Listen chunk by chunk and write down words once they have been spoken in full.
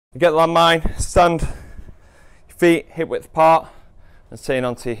You get the landmine, stand your feet hip width apart and staying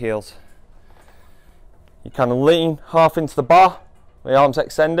onto your heels. You kind of lean half into the bar with your arms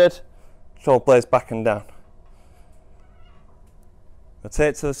extended, shoulder blades back and down.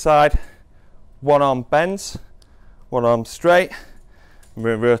 Rotate to the side, one arm bends, one arm straight.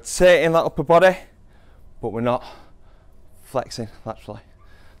 We're rotating that upper body, but we're not flexing laterally.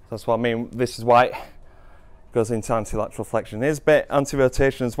 That's what I mean. This is why it goes into anti-lateral flexion. There's a bit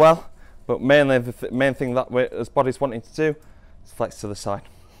anti-rotation as well, but mainly the main thing that we as bodies wanting to do is flex to the side.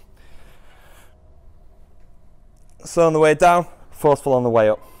 So on the way down, forceful on the way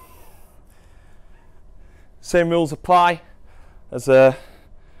up. Same rules apply as the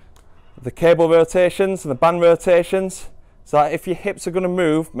cable rotations and the band rotations. So that if your hips are going to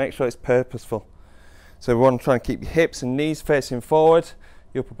move, make sure it's purposeful. So we want to try and keep your hips and knees facing forward,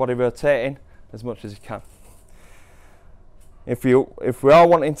 your upper body rotating as much as you can. If we are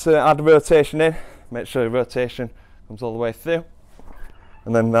wanting to add a rotation in, make sure the rotation comes all the way through,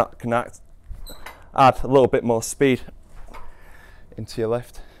 and then that can add a little bit more speed into your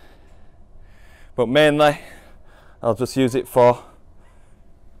lift. But mainly, I'll just use it for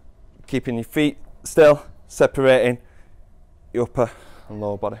keeping your feet still, separating your upper and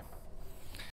lower body.